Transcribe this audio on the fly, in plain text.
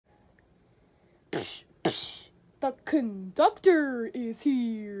The conductor is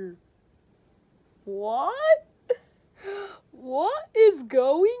here. What? What is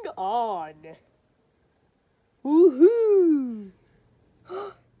going on? Woohoo!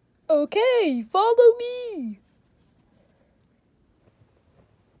 Okay, follow me.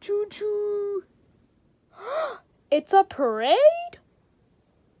 Choo-choo. It's a parade?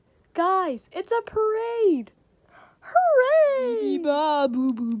 Guys, it's a parade. Hooray! Bee-bee-ba,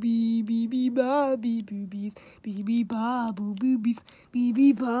 boo-boo-bee, bee-bee-ba, bee-boo-bees, bee-bee-ba, boo-boo-bees,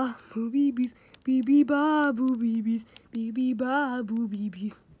 bee-bee-ba, boo-bee-bees, bee-bee-ba, boo-bee-bees, bee-bee-ba,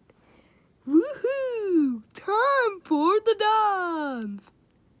 boo-bee-bees. Woohoo! Time for the dance!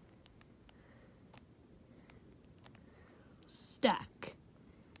 Stack.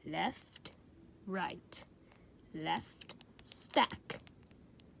 Left, right, left, stack.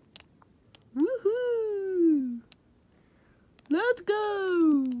 Woohoo! Let's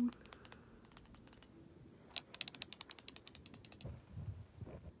go!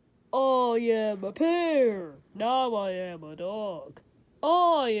 I am a pear. Now I am a dog.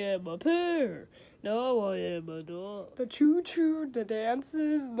 I am a pear. Now I am a dog. The choo-choo, the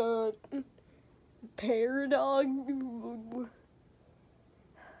dances, the pear dog.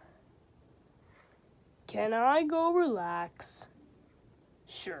 Can I go relax?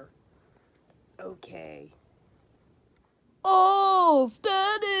 Sure. Okay. Oh,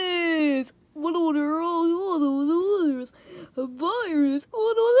 status! What are they after? A virus?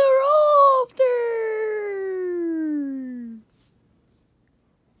 What are they after?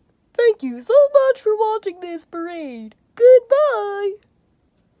 Thank you so much for watching this parade. Goodbye.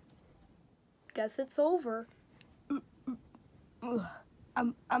 Guess it's over.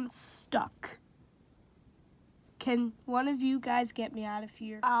 I'm stuck. Can one of you guys get me out of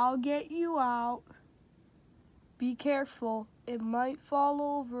here? I'll get you out. Be careful, it might fall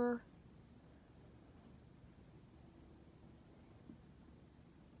over.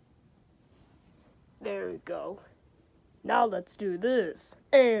 There we go. Now let's do this.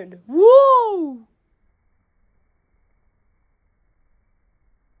 And whoa!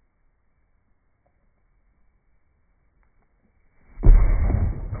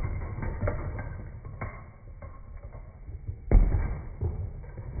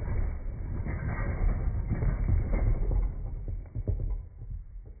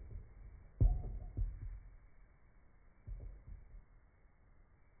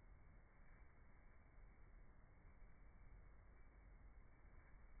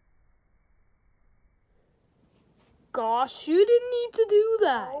 Gosh, you didn't need to do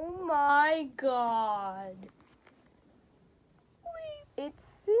that. Oh my god. Wait, it's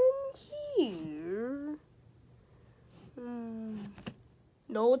in here.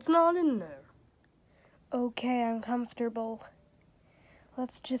 No, it's not in there. Okay, I'm comfortable.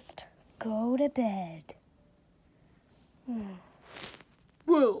 Let's just go to bed.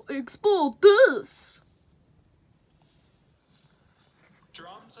 Well, explode this.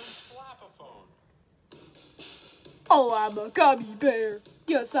 Drums and slapophone. Oh, I'm a gummy bear.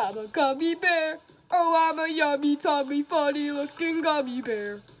 Yes, I'm a gummy bear. Oh, I'm a yummy, tummy, funny-looking gummy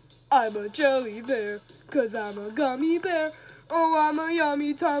bear. I'm a jelly bear, 'cause I'm a gummy bear. Oh, I'm a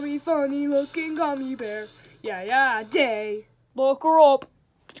yummy, tummy, funny-looking gummy bear. Yeah, day. Look her up.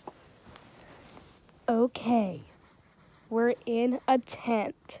 Okay, we're in a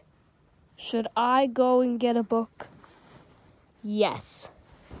tent. Should I go and get a book? Yes.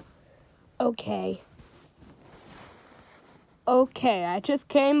 Okay, I just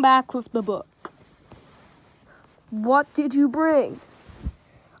came back with the book. What did you bring?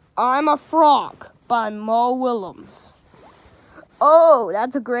 I'm a Frog by Mo Willems. Oh,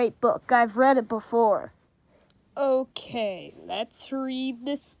 that's a great book. I've read it before. Okay, let's read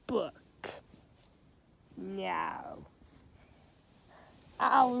this book. Now,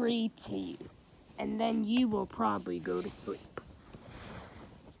 I'll read to you, and then you will probably go to sleep.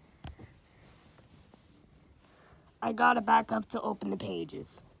 I gotta back up to open the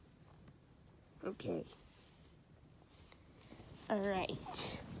pages. Okay.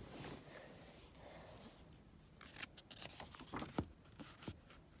 Alright.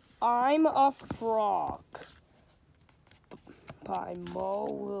 I'm a Frog by Mo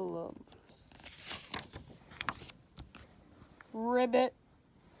Willems. Ribbit.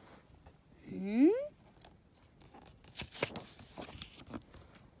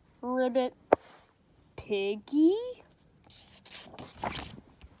 Ribbit. Piggy.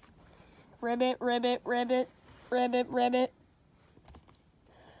 Ribbit, ribbit, ribbit, ribbit, ribbit.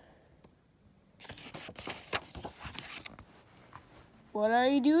 What are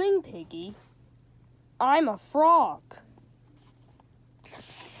you doing, Piggy? I'm a frog.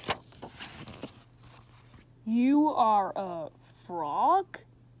 You are a frog?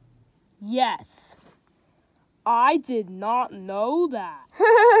 Yes. I did not know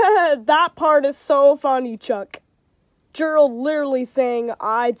that. That part is so funny, Chuck. Gerald literally saying,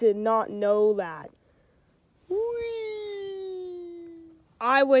 I did not know that. Whee!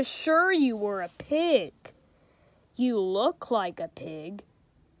 I was sure you were a pig. You look like a pig,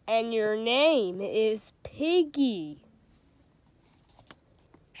 and your name is Piggy.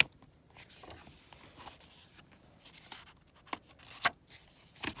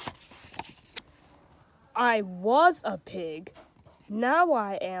 I was a pig. Now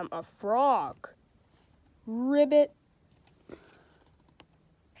I am a frog. Ribbit.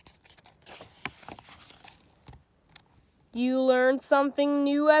 You learn something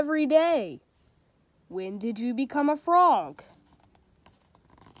new every day. When did you become a frog?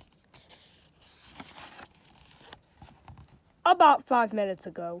 About 5 minutes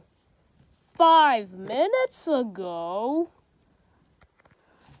ago. 5 minutes ago?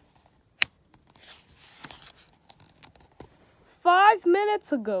 "5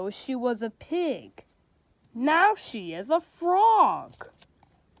 minutes ago she was a pig. Now she is a frog."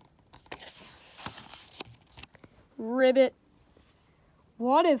 Ribbit.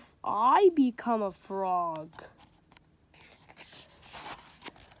 What if I become a frog?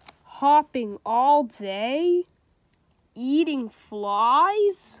 Hopping all day? Eating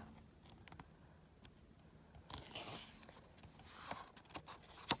flies?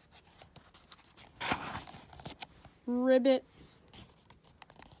 Ribbit.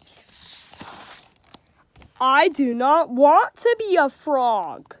 I do not want to be a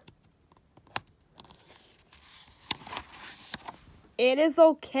frog. It is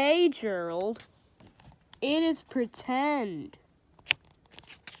okay, Gerald. It is pretend.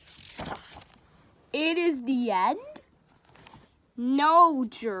 It is the end? No,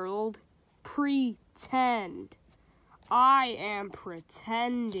 Gerald. Pretend. I am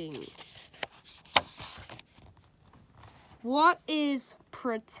pretending. What is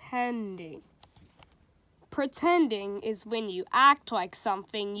pretending? Pretending is when you act like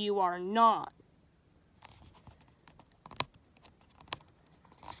something you are not.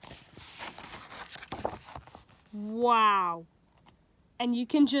 Wow. And you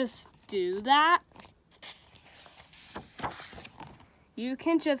can just do that? You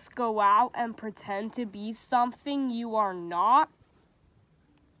can just go out and pretend to be something you are not?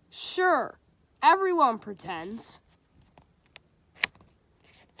 Sure, everyone pretends.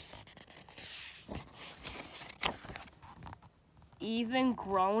 Even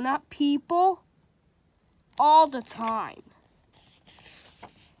grown-up people? All the time.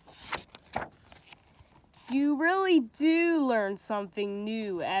 You really do learn something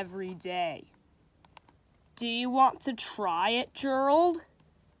new every day. Do you want to try it, Gerald?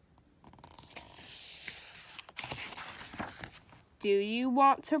 Do you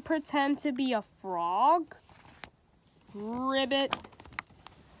want to pretend to be a frog? Ribbit.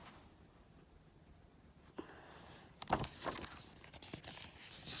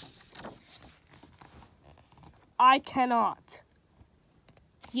 I cannot.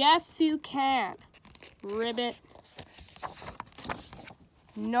 Yes, you can. Ribbit.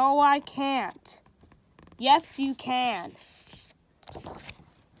 No, I can't. Yes, you can.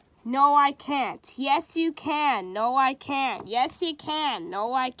 No, I can't. Yes, you can. No, I can't. Yes, you can.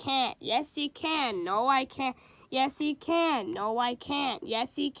 No, I can't. Yes, you can. No, I can't. Yes, you can. No, I can't.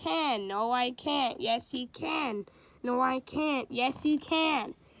 Yes, you can. No, I can't. Yes, you can. No, I can't. Yes, you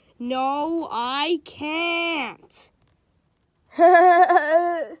can. No, I can't.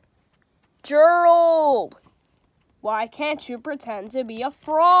 Gerald, why can't you pretend to be a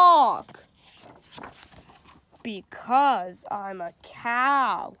frog? Because I'm a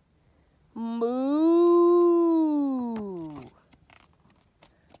cow. Moo.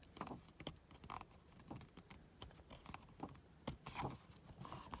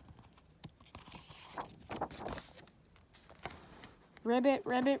 Ribbit,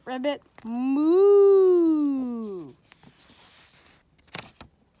 ribbit, ribbit, moo.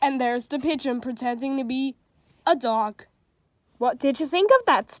 And there's the pigeon pretending to be a dog. What did you think of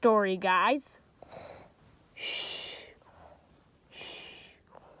that story, guys? Shh. Shh.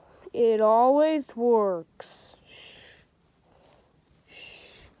 It always works.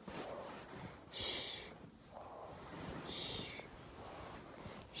 Shh. Shh.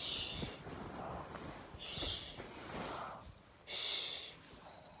 Shh.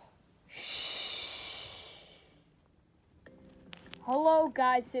 Hello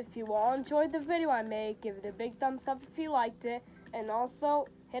guys, if you all enjoyed the video I made, give it a big thumbs up if you liked it, and also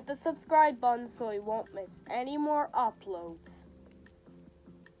hit the subscribe button so you won't miss any more uploads.